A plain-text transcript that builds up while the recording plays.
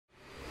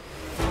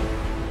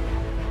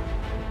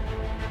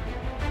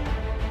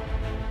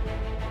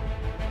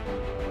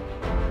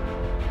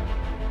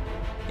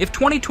If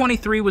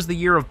 2023 was the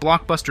year of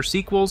blockbuster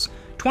sequels,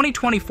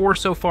 2024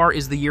 so far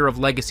is the year of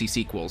legacy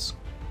sequels.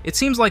 It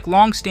seems like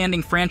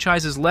long-standing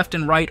franchises left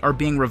and right are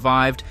being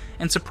revived,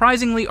 and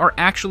surprisingly are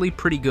actually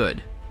pretty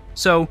good.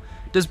 So,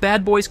 does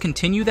Bad Boys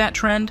continue that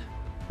trend?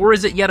 Or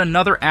is it yet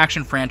another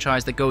action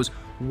franchise that goes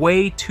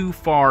way too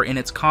far in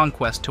its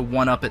conquest to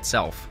one-up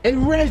itself? Hey,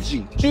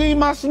 Reggie, did you eat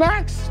my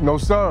snacks? No,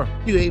 sir.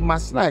 You ate my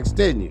snacks,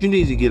 didn't you? You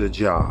need to get a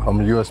job. I'm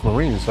a U.S.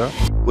 Marine, sir.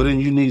 Well, then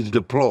you need to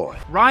deploy.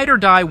 Ride or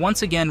Die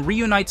once again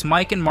reunites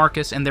Mike and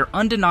Marcus and their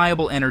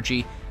undeniable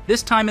energy,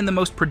 this time in the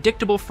most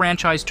predictable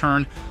franchise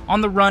turn,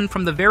 on the run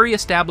from the very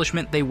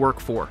establishment they work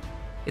for.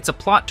 It's a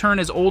plot turn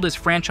as old as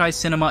franchise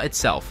cinema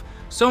itself,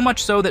 so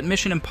much so that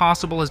Mission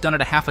Impossible has done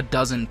it a half a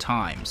dozen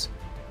times.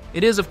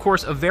 It is, of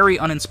course, a very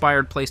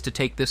uninspired place to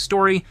take this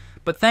story,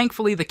 but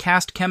thankfully the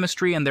cast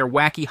chemistry and their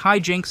wacky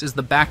hijinks is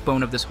the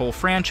backbone of this whole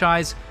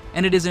franchise,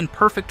 and it is in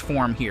perfect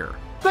form here.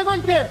 Stay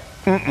right there.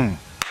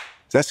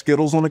 Is that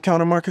Skittles on the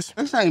counter, Marcus?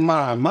 This ain't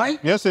mine, Mike.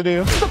 Yes, it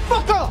is. Get the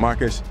fuck up.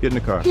 Marcus, get in the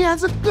car. He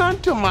has a gun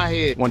to my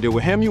head. Want to deal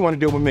with him, you want to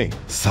deal with me?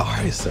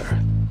 Sorry,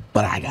 sir,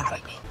 but I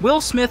gotta go.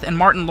 Will Smith and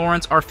Martin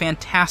Lawrence are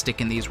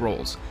fantastic in these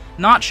roles,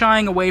 not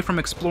shying away from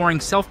exploring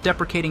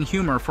self-deprecating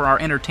humor for our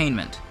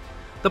entertainment.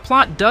 The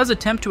plot does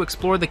attempt to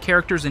explore the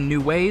characters in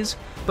new ways,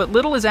 but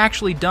little is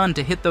actually done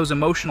to hit those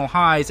emotional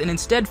highs and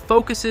instead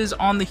focuses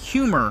on the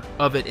humor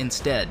of it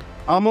instead.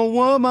 I'm a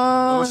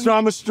woman.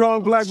 I'm a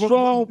strong black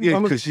woman. Yeah,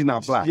 because she's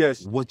not black.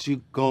 Yes. What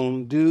you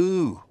gonna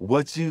do?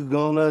 What you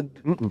gonna...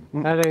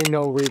 That ain't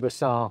no Reba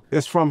song.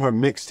 It's from her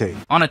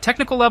mixtape. On a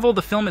technical level,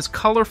 the film is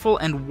colorful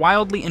and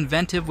wildly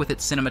inventive with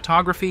its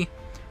cinematography,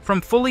 from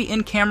fully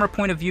in-camera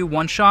point-of-view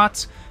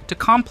one-shots to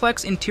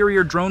complex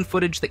interior drone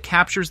footage that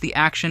captures the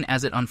action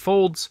as it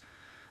unfolds.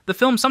 The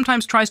film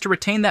sometimes tries to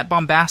retain that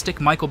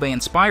bombastic Michael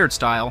Bay-inspired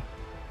style,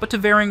 but to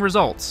varying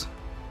results.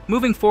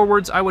 Moving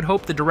forwards, I would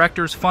hope the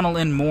directors funnel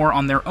in more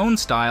on their own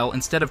style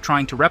instead of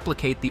trying to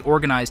replicate the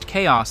organized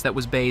chaos that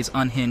was Bay's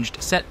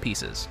unhinged set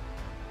pieces.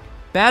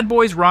 Bad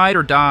Boys Ride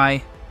or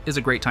Die is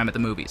a great time at the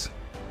movies.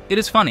 It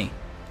is funny,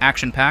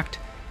 action-packed,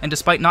 and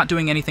despite not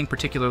doing anything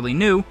particularly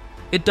new,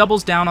 it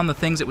doubles down on the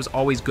things it was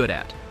always good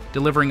at,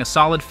 delivering a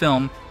solid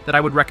film that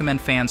I would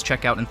recommend fans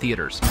check out in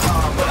theaters.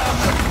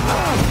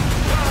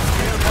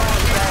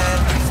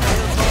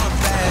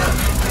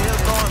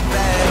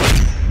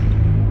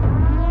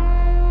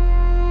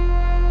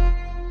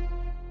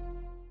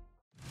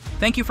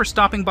 Thank you for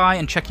stopping by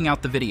and checking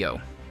out the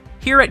video.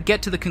 Here at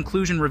Get to the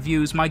Conclusion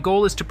Reviews, my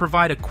goal is to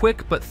provide a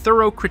quick but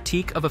thorough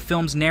critique of a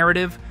film's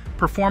narrative,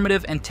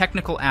 performative, and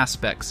technical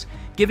aspects,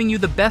 giving you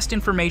the best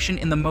information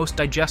in the most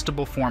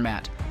digestible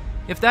format.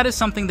 If that is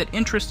something that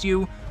interests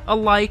you, a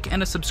like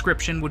and a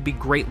subscription would be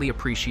greatly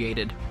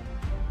appreciated.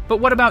 But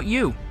what about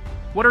you?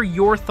 What are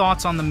your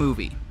thoughts on the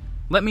movie?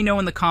 Let me know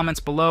in the comments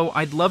below.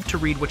 I'd love to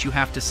read what you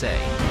have to say.